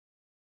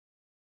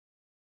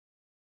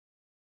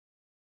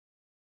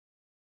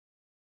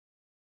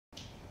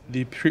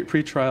The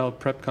pre-trial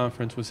prep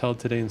conference was held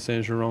today in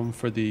St-Jerome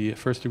for the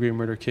first-degree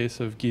murder case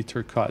of Guy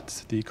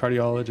Turcotte, the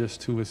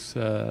cardiologist who was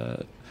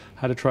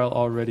had a trial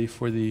already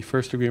for the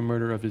first-degree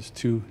murder of his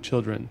 2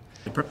 children.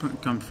 The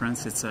prep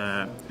conference is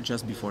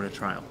just before the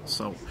trial,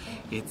 so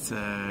it's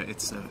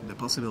the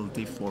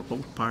possibility for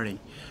both parties,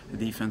 the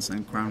defense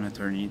and crown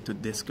attorney, to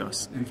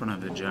discuss in front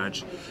of the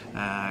judge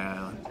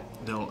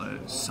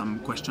some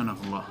question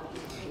of law,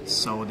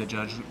 so the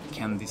judge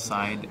can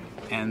decide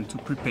and to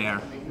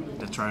prepare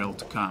the trial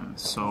to come.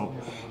 So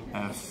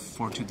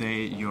for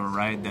today, you're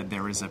right that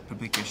there is a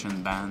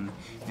publication ban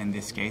in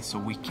this case, so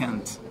we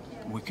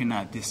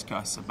cannot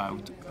discuss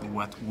about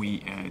what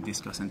we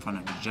discuss in front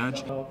of the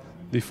judge.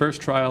 The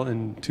first trial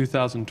in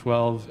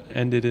 2012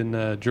 ended in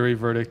a jury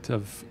verdict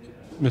of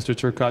Mr.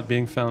 Turcotte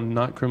being found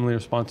not criminally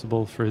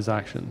responsible for his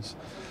actions.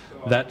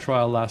 That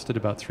trial lasted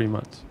about 3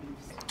 months.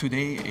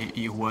 Today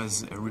he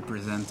was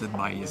represented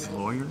by his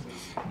lawyer,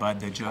 but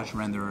the judge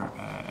rendered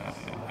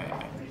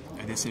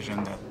a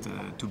decision that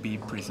to be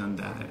present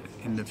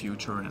in the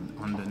future and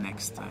on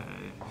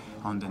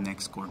the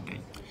next court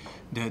date.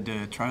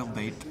 The trial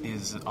date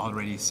is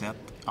already set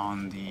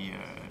on the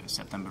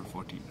September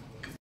 14th.